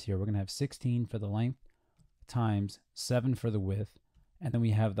numbers here. We're going to have 16 for the length times 7 for the width. And then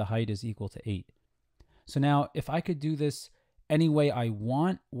we have the height is equal to 8. So now if I could do this any way I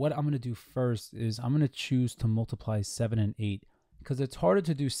want, what I'm going to do first is I'm going to choose to multiply 7 and 8 because it's harder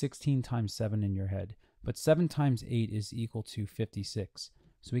to do 16 times 7 in your head. But 7 times 8 is equal to 56.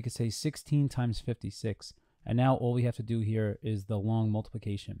 So we could say 16 times 56. And now all we have to do here is the long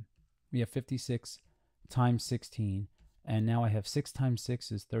multiplication. We have 56 times 16. And now I have 6 times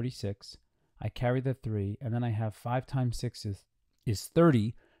 6 is 36. I carry the 3. And then I have 5 times 6 is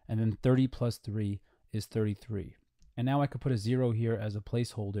 30. And then 30 plus 3 is 33. And now I could put a 0 here as a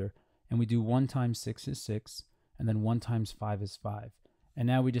placeholder. And we do 1 times 6 is 6. And then 1 times 5 is 5. And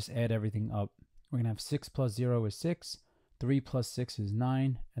now we just add everything up. We're going to have 6 plus 0 is 6. 3 plus 6 is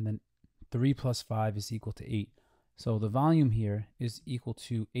 9, and then 3 plus 5 is equal to 8. So the volume here is equal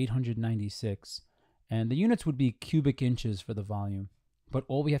to 896, and the units would be cubic inches for the volume. But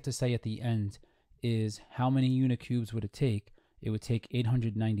all we have to say at the end is how many unit cubes would it take? It would take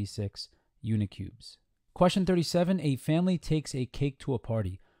 896 unit cubes. Question 37, a family takes a cake to a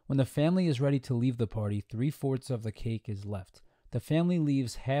party. When the family is ready to leave the party, 3/4 of the cake is left. The family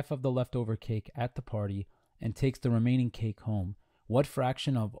leaves half of the leftover cake at the party and takes the remaining cake home. What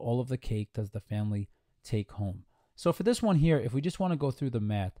fraction of all of the cake does the family take home? So for this one here, if we just want to go through the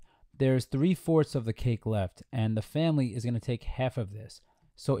math, there's 3/4 of the cake left, and the family is going to take half of this.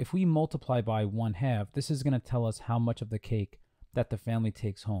 So if we multiply by 1/2, this is going to tell us how much of the cake that the family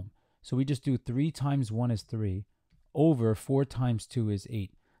takes home. So we just do 3 times 1 is 3, over 4 times 2 is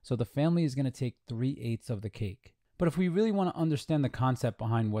 8. So the family is going to take 3/8 of the cake. But if we really want to understand the concept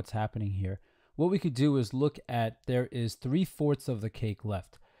behind what's happening here, what we could do is look at there is 3/4 of the cake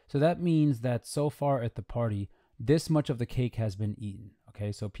left. So that means that so far at the party, this much of the cake has been eaten.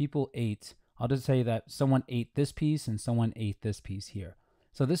 Okay, so people ate, I'll just say that someone ate this piece and someone ate this piece here.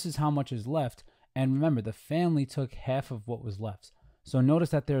 So this is how much is left. And remember, the family took half of what was left. So notice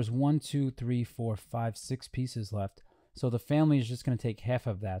that there's 1, 2, 3, 4, 5, 6 pieces left. So the family is just going to take half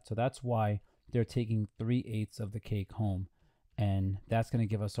of that. So that's why they're taking 3/8 of the cake home. And that's going to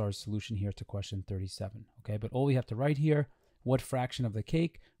give us our solution here to question 37. Okay, but all we have to write here, what fraction of the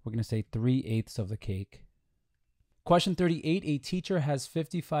cake? We're going to say 3/8 of the cake. Question 38, a teacher has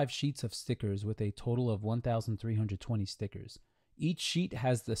 55 sheets of stickers with a total of 1,320 stickers. Each sheet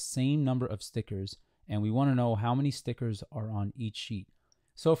has the same number of stickers, and we want to know how many stickers are on each sheet.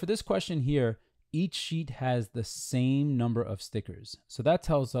 So for this question here, each sheet has the same number of stickers. So that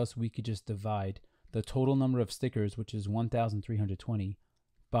tells us we could just divide the total number of stickers, which is 1,320,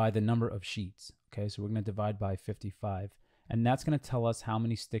 by the number of sheets. Okay, so we're going to divide by 55, and that's going to tell us how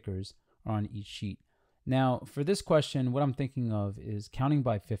many stickers are on each sheet. Now, for this question, what I'm thinking of is counting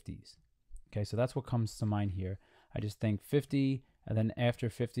by 50s. Okay, so that's what comes to mind here. I just think 50, and then after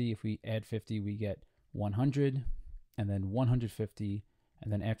 50, if we add 50, we get 100, and then 150,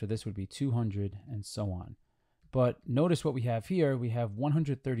 and then after this would be 200, and so on. But notice what we have here, we have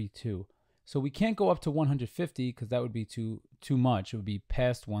 132. So we can't go up to 150 because that would be too much. It would be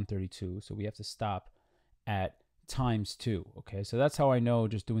past 132, so we have to stop at times 2. Okay, so that's how I know,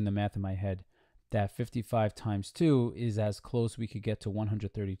 just doing the math in my head, that 55 times 2 is as close we could get to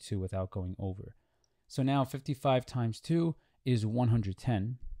 132 without going over. So now 55 times 2 is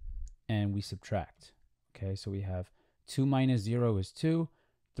 110, and we subtract. Okay, so we have 2 minus 0 is 2,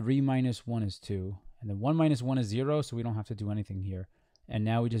 3 minus 1 is 2, and then 1 minus 1 is 0, so we don't have to do anything here. And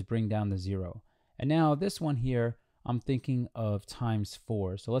now we just bring down the 0. And now this one here, I'm thinking of times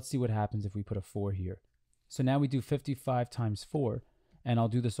 4. So let's see what happens if we put a 4 here. So now we do 55 times 4, and I'll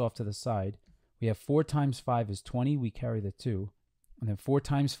do this off to the side. We have 4 times 5 is 20, we carry the 2. And then 4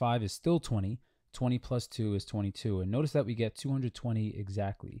 times 5 is still 20. 20 plus 2 is 22. And notice that we get 220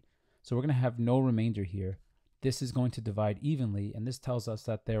 exactly. So we're going to have no remainder here. This is going to divide evenly, and this tells us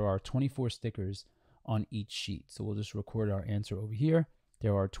that there are 24 stickers on each sheet. So we'll just record our answer over here.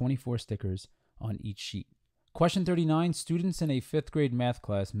 There are 24 stickers on each sheet. Question 39, students in a 5th grade math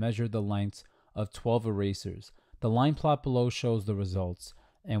class measured the lengths of 12 erasers. The line plot below shows the results,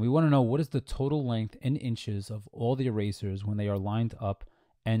 and we want to know what is the total length in inches of all the erasers when they are lined up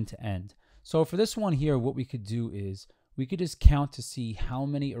end to end. So for this one here, what we could do is we could just count to see how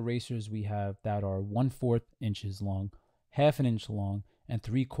many erasers we have that are 1/4 inches long, 1/2 inch long, and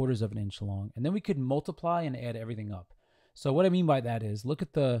 3/4 of an inch long. And then we could multiply and add everything up. So what I mean by that is, look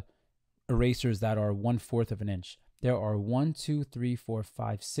at the erasers that are 1/4 of an inch. There are 1, 2, 3, 4,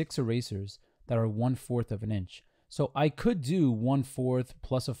 5, 6 erasers that are 1/4 of an inch. So I could do 1/4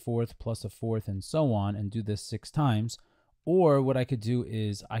 plus a fourth plus a fourth and so on and do this 6 times. Or what I could do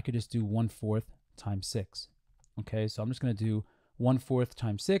is I could just do 1/4 times 6. Okay, so I'm just going to do 1/4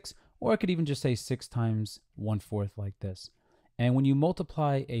 times 6, or I could even just say 6 times 1/4 like this. And when you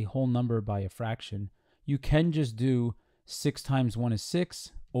multiply a whole number by a fraction, you can just do 6 times 1 is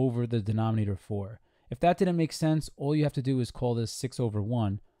 6 over the denominator 4. If that didn't make sense, all you have to do is call this 6 over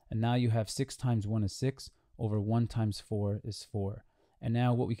 1, and now you have 6 times 1 is 6 over 1 times 4 is 4. And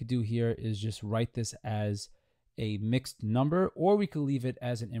now what we could do here is just write this as a mixed number, or we could leave it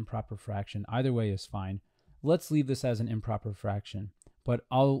as an improper fraction. Either way is fine. Let's leave this as an improper fraction, but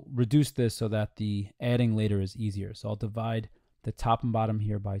I'll reduce this so that the adding later is easier. So I'll divide the top and bottom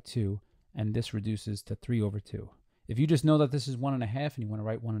here by 2, and this reduces to 3 over 2. If you just know that this is 1.5 and you want to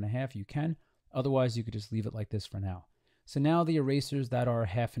write 1.5, you can. Otherwise, you could just leave it like this for now. So now the erasers that are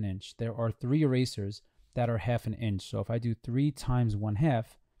 1/2 an inch, there are 3 erasers that are 1/2 an inch. So if I do 3 times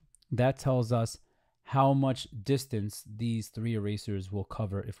 1/2, that tells us how much distance these 3 erasers will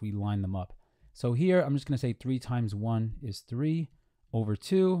cover if we line them up. So here, I'm just going to say 3 times 1 is 3 over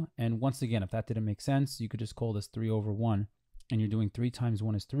 2. And once again, if that didn't make sense, you could just call this 3 over 1. And you're doing 3 times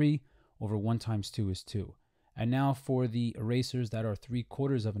 1 is 3 over 1 times 2 is 2. And now for the erasers that are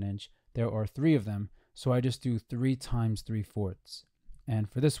 3/4 of an inch, there are 3 of them. So I just do 3 times 3/4. And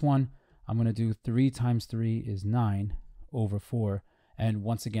for this one, I'm going to do 3 times 3 is 9 over 4. And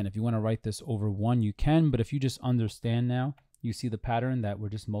once again, if you want to write this over 1, you can. But if you just understand now, you see the pattern that we're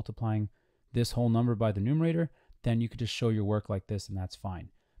just multiplying this whole number by the numerator, then you could just show your work like this, and that's fine.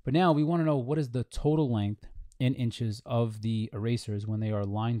 But now we want to know what is the total length in inches of the erasers when they are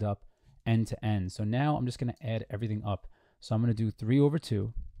lined up end to end. So now I'm just going to add everything up. So I'm going to do 3 over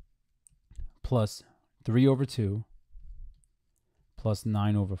 2 plus 3 over 2 plus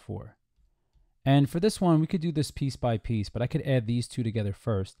 9 over 4. And for this one, we could do this piece by piece, but I could add these two together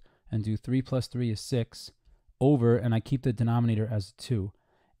first and do 3 plus 3 is 6 over, and I keep the denominator as 2.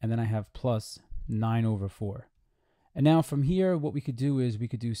 And then I have plus 9 over 4. And now from here, what we could do is we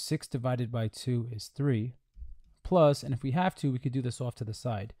could do 6 divided by 2 is 3, plus, and if we have to, we could do this off to the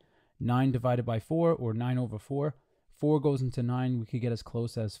side. 9 divided by 4, or 9 over 4. 4 goes into 9, we could get as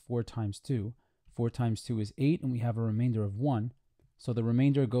close as 4 times 2. 4 times 2 is 8, and we have a remainder of 1. So the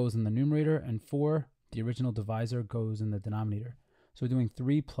remainder goes in the numerator, and 4, the original divisor, goes in the denominator. So we're doing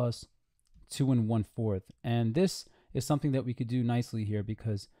 3 plus 2 and 1/4. And this is something that we could do nicely here,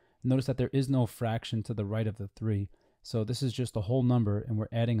 because notice that there is no fraction to the right of the 3. So this is just a whole number, and we're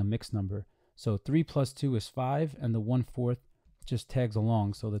adding a mixed number. So 3 plus 2 is 5, and the 1/4 just tags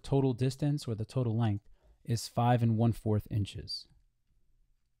along. So the total distance, or the total length, is 5 1/4 inches.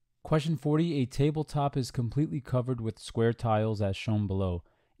 Question 40, a tabletop is completely covered with square tiles as shown below.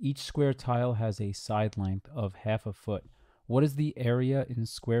 Each square tile has a side length of 1/2 foot. What is the area in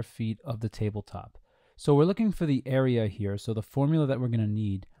square feet of the tabletop? So we're looking for the area here. So the formula that we're going to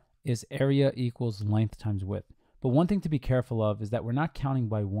need is area equals length times width. But one thing to be careful of is that we're not counting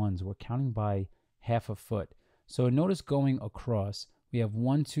by ones, we're counting by 1/2 foot. So notice going across, we have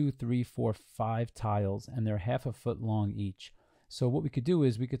 1, 2, 3, 4, 5 tiles, and they're 1/2 foot long each. So what we could do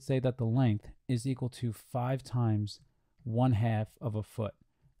is we could say that the length is equal to 5 times 1/2 of a foot.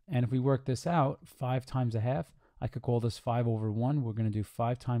 And if we work this out, 5 times 1/2, I could call this 5 over 1. We're going to do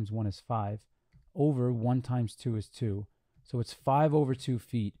 5 times 1 is 5 over 1 times 2 is 2. So it's 5 over 2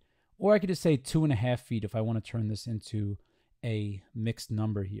 feet. Or I could just say 2.5 feet if I want to turn this into a mixed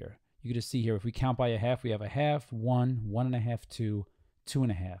number here. You can just see here, if we count by a half, we have a half, 1, 1.5, 2,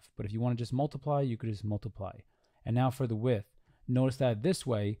 2.5. But if you want to just multiply, you could just multiply. And now for the width, notice that this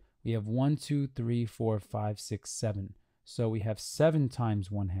way we have 1, 2, 3, 4, 5, 6, 7. So we have 7 times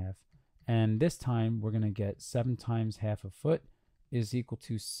 1/2. And this time we're going to get 7 times half a foot is equal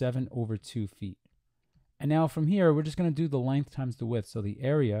to 7 over 2 feet. And now from here, we're just going to do the length times the width. So the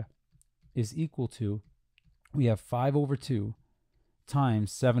area is equal to, we have 5 over 2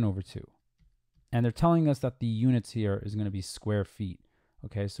 times 7 over 2. And they're telling us that the units here is going to be square feet.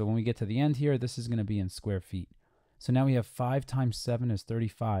 Okay, so when we get to the end here, this is going to be in square feet. So now we have 5 times 7 is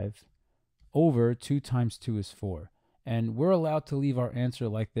 35 over 2 times 2 is 4. And we're allowed to leave our answer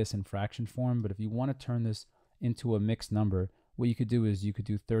like this in fraction form, but if you want to turn this into a mixed number, what you could do is you could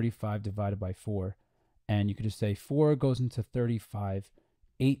do 35 divided by 4, and you could just say 4 goes into 35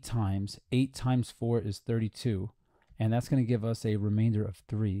 8 times. 8 times 4 is 32, and that's going to give us a remainder of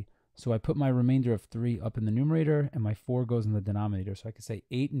 3. So I put my remainder of 3 up in the numerator, and my 4 goes in the denominator. So I could say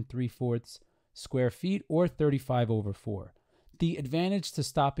 8 3/4 square feet, or 35 over 4. The advantage to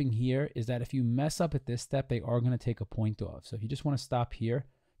stopping here is that if you mess up at this step, they are going to take a point off. So if you just want to stop here,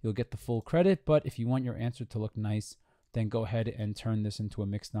 you'll get the full credit. But if you want your answer to look nice, then go ahead and turn this into a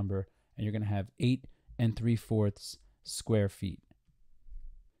mixed number, and you're going to have 8 3/4 square feet.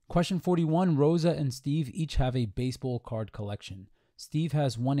 Question 41, Rosa and Steve each have a baseball card collection. Steve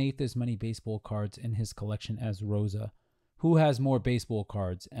has 1/8 as many baseball cards in his collection as Rosa. Who has more baseball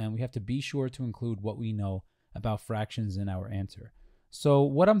cards? And we have to be sure to include what we know about fractions in our answer. So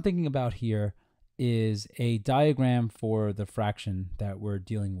what I'm thinking about here is a diagram for the fraction that we're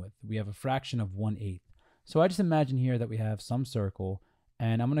dealing with. We have a fraction of 1/8. So I just imagine here that we have some circle,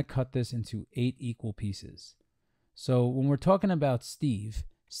 and I'm going to cut this into 8 equal pieces. So when we're talking about Steve,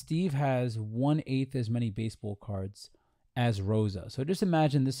 Steve has 1/8 as many baseball cards as Rosa. So just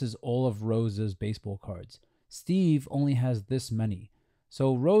imagine this is all of Rosa's baseball cards. Steve only has this many.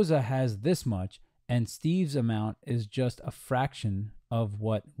 So Rosa has this much, and Steve's amount is just a fraction of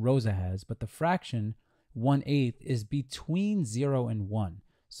what Rosa has, but the fraction 1/8 is between 0 and 1.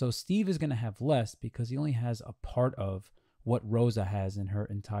 So Steve is going to have less because he only has a part of what Rosa has in her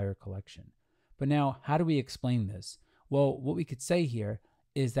entire collection. But now, how do we explain this? Well, what we could say here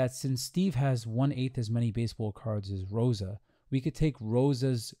is that since Steve has 1/8 as many baseball cards as Rosa, we could take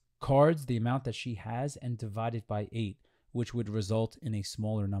Rosa's cards, the amount that she has, and divide it by 8, which would result in a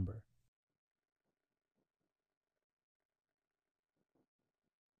smaller number.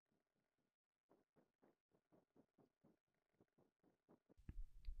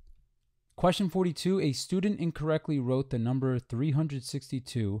 Question 42, a student incorrectly wrote the number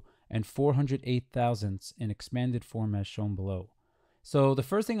 362 and 408 thousandths in expanded form as shown below. So the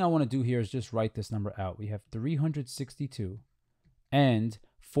first thing I want to do here is just write this number out. We have 362 and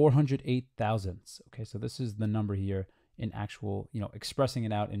 408 thousandths. Okay, so this is the number here in actual, expressing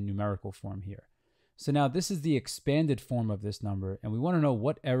it out in numerical form here. So now this is the expanded form of this number, and we want to know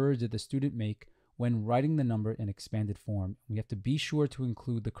what error did the student make when writing the number in expanded form. We have to be sure to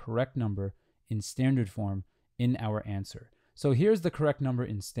include the correct number in standard form in our answer. So here's the correct number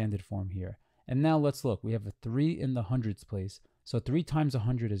in standard form here. And now let's look. We have a 3 in the hundreds place. So 3 times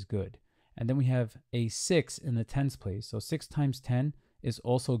 100 is good. And then we have a 6 in the tens place. So 6 times 10 is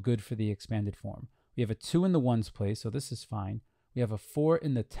also good for the expanded form. We have a 2 in the ones place. So this is fine. We have a 4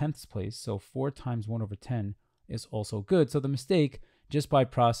 in the tenths place. So 4 times 1 over 10 is also good. So the mistake, just by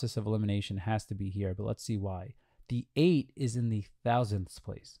process of elimination, has to be here, but let's see why. The 8 is in the thousandths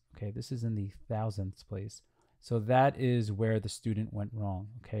place. Okay, this is in the thousandths place. So that is where the student went wrong.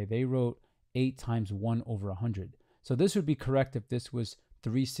 Okay, they wrote 8 times 1 over 100. So this would be correct if this was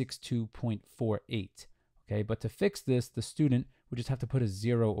 362.48. Okay, but to fix this, the student would just have to put a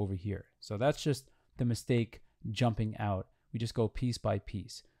 0 over here. So that's just the mistake jumping out. We just go piece by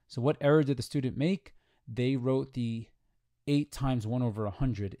piece. So what error did the student make? They wrote the 8 times 1 over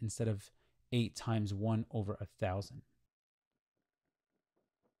 100 instead of 8 times 1 over 1,000.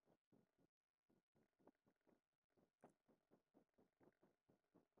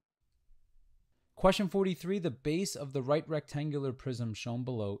 Question 43, the base of the right rectangular prism shown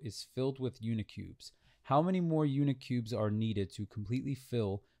below is filled with unicubes. How many more unicubes are needed to completely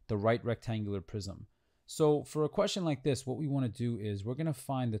fill the right rectangular prism? So for a question like this, what we want to do is we're going to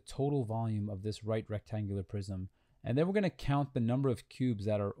find the total volume of this right rectangular prism, and then we're going to count the number of cubes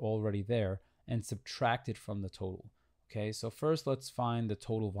that are already there and subtract it from the total. Okay, so first let's find the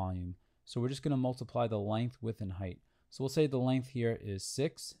total volume. So we're just going to multiply the length, width, and height. So we'll say the length here is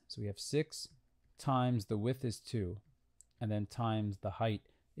 6. So we have 6 times the width is 2, and then times the height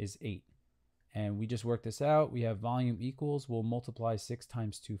is 8. And we just work this out. We have volume equals, we'll multiply 6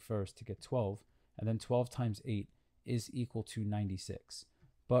 times 2 first to get 12, and then 12 times 8 is equal to 96.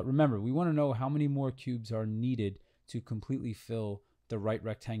 But remember, we want to know how many more cubes are needed to completely fill the right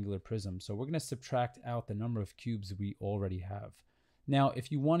rectangular prism. So we're going to subtract out the number of cubes we already have. Now,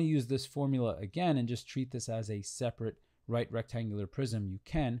 if you want to use this formula again and just treat this as a separate right rectangular prism, you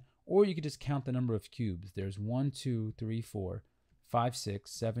can, or you could just count the number of cubes. There's 1, 2, 3, 4, 5,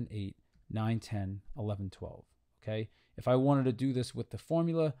 6, 7, 8, 9, 10, 11, 12. Okay. If I wanted to do this with the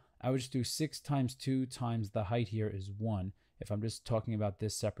formula, I would just do 6 times 2 times the height here is 1. If I'm just talking about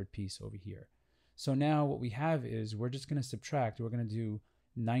this separate piece over here. So now what we have is we're just going to subtract. We're going to do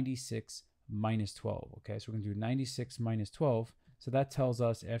 96 minus 12. Okay. So we're going to do 96 minus 12. So that tells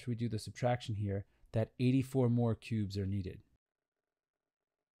us after we do the subtraction here that 84 more cubes are needed.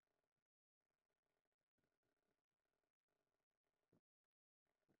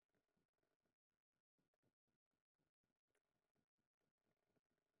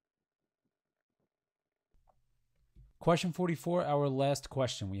 Question 44, our last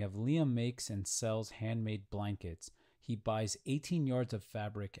question. We have Liam makes and sells handmade blankets. He buys 18 yards of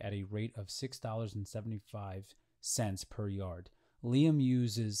fabric at a rate of $6.75 per yard. Liam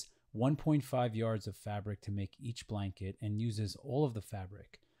uses 1.5 yards of fabric to make each blanket and uses all of the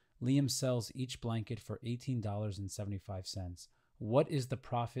fabric. Liam sells each blanket for $18.75. What is the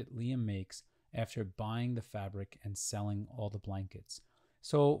profit Liam makes after buying the fabric and selling all the blankets?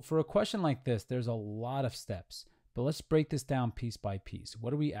 So for a question like this, there's a lot of steps. But let's break this down piece by piece.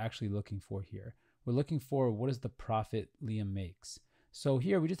 What are we actually looking for here? We're looking for what is the profit Liam makes. So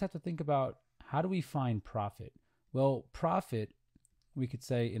here we just have to think about how do we find profit? Well, profit, we could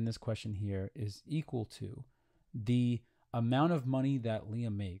say in this question here, is equal to the amount of money that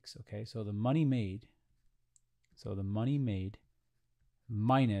Liam makes. Okay, so the money made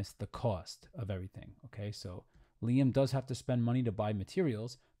minus the cost of everything. Okay, so Liam does have to spend money to buy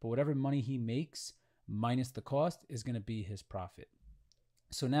materials, but whatever money he makes minus the cost is going to be his profit.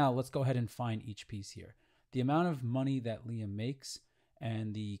 So now let's go ahead and find each piece here. The amount of money that Liam makes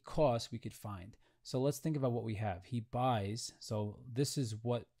and the cost we could find. So let's think about what we have. He buys, so this is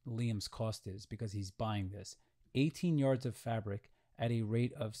what Liam's cost is because he's buying this. 18 yards of fabric at a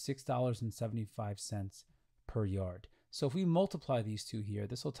rate of $6.75 per yard. So if we multiply these two here,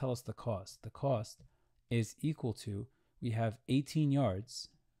 this will tell us the cost. The cost is equal to, we have 18 yards.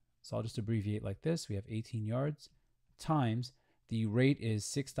 So I'll just abbreviate like this. We have 18 yards times the rate is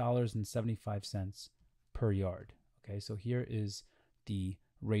 $6.75 per yard. Okay, so here is the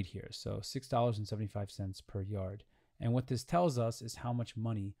rate here. So $6.75 per yard. And what this tells us is how much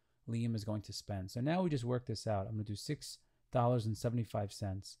money Liam is going to spend. So now we just work this out. I'm going to do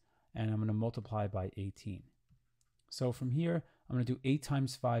 $6.75 and I'm going to multiply by 18. So from here, I'm going to do 8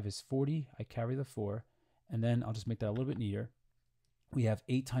 times 5 is 40. I carry the 4. And then I'll just make that a little bit neater. We have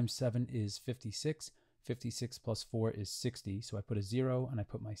 8 times 7 is 56. 56 plus 4 is 60. So I put a 0 and I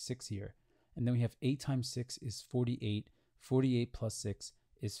put my 6 here. And then we have 8 times 6 is 48. 48 plus 6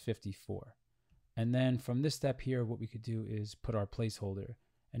 is 54. And then from this step here, what we could do is put our placeholder.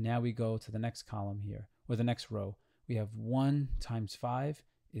 And now we go to the next column here, or the next row. We have 1 times 5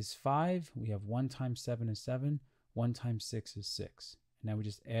 is 5. We have 1 times 7 is 7. 1 times 6 is 6. And now we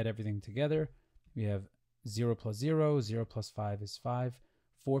just add everything together. We have 0 plus 0, 0 plus 5 is 5,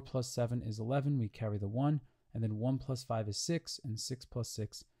 4 plus 7 is 11, we carry the 1, and then 1 plus 5 is 6, and 6 plus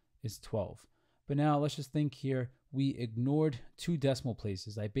 6 is 12. But now let's just think here, we ignored 2 decimal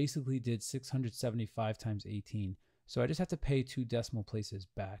places. I basically did 675 times 18, so I just have to pay 2 decimal places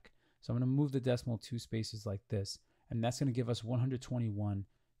back. So I'm going to move the decimal 2 spaces like this, and that's going to give us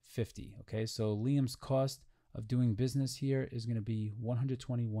 121.50. Okay, so Liam's cost of doing business here is going to be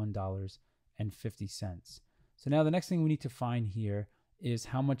 $121.50. So now the next thing we need to find here is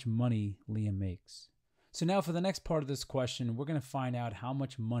how much money Liam makes. So now for the next part of this question, we're going to find out how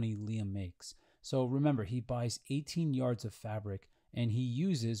much money Liam makes. So remember, he buys 18 yards of fabric and he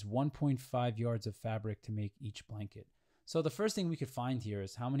uses 1.5 yards of fabric to make each blanket. So the first thing we could find here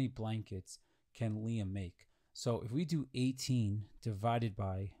is how many blankets can Liam make. So if we do 18 divided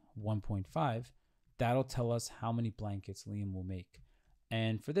by 1.5, that'll tell us how many blankets Liam will make.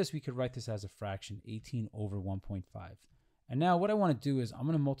 And for this, we could write this as a fraction, 18 over 1.5. And now what I want to do is I'm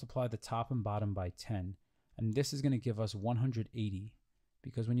going to multiply the top and bottom by 10. And this is going to give us 180.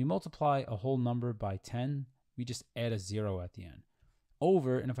 Because when you multiply a whole number by 10, we just add a 0 at the end.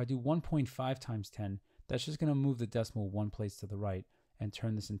 Over, and if I do 1.5 times 10, that's just going to move the decimal 1 place to the right and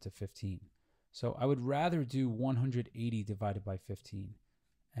turn this into 15. So I would rather do 180 divided by 15.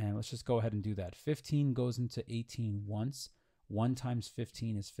 And let's just go ahead and do that. 15 goes into 18 once. 1 times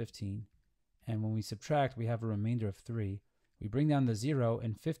 15 is 15. And when we subtract, we have a remainder of 3. We bring down the 0,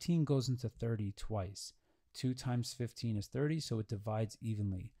 and 15 goes into 30 twice. 2 times 15 is 30, so it divides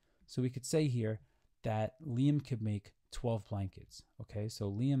evenly. So we could say here that Liam could make 12 blankets. Okay,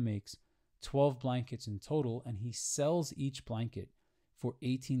 so Liam makes 12 blankets in total, and he sells each blanket for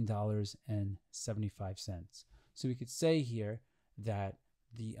 $18.75. So we could say here that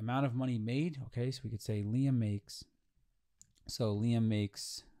the amount of money made, okay, so we could say Liam makes,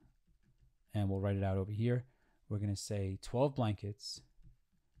 and we'll write it out over here. We're going to say 12 blankets,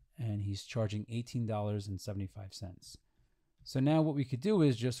 and he's charging $18.75. So now what we could do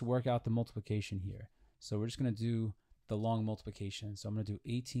is just work out the multiplication here. So we're just going to do the long multiplication. So I'm going to do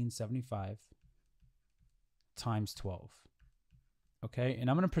 1875 times 12. Okay, and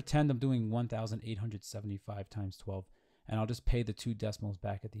I'm going to pretend I'm doing 1,875 times 12, and I'll just pay the 2 decimals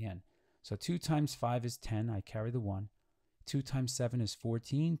back at the end. So 2 times 5 is 10, I carry the 1. 2 times 7 is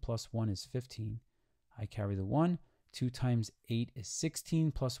 14, plus 1 is 15. I carry the 1. 2 times 8 is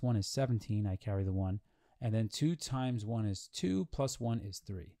 16, plus 1 is 17. I carry the 1. And then 2 times 1 is 2, plus 1 is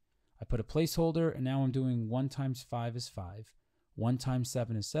 3. I put a placeholder, and now I'm doing 1 times 5 is 5. 1 times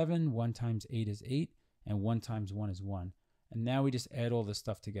 7 is 7. 1 times 8 is 8. And 1 times 1 is 1. And now we just add all this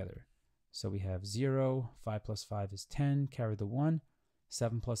stuff together. So we have 0, 5 plus 5 is 10, carry the 1.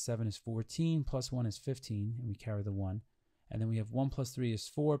 7 plus 7 is 14, plus 1 is 15, and we carry the 1. And then we have 1 plus 3 is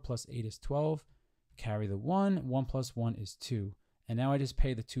 4, plus 8 is 12. Carry the 1. 1 plus 1 is 2. And now I just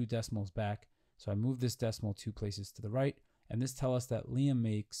pay the 2 decimals back. So I move this decimal 2 places to the right. And this tells us that Liam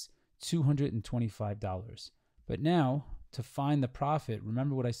makes $225. But now, to find the profit,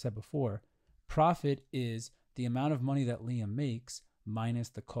 remember what I said before. Profit is the amount of money that Liam makes minus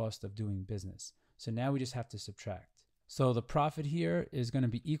the cost of doing business. So now we just have to subtract. So the profit here is going to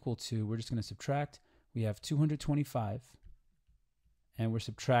be equal to, we're just going to subtract. We have 225. And we're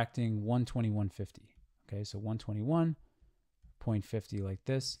subtracting 121.50. Okay, so 121.50 like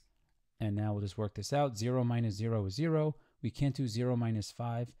this. And now we'll just work this out. 0 minus 0 is 0. We can't do 0 minus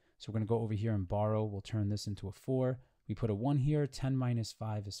 5. So we're going to go over here and borrow. We'll turn this into a 4. We put a 1 here. 10 minus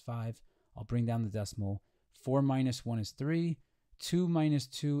 5 is 5. I'll bring down the decimal. 4 minus 1 is 3. 2 minus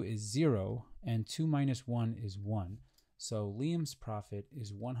 2 is 0. And 2 minus 1 is 1. So Liam's profit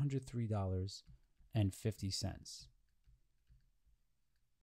is $103.50.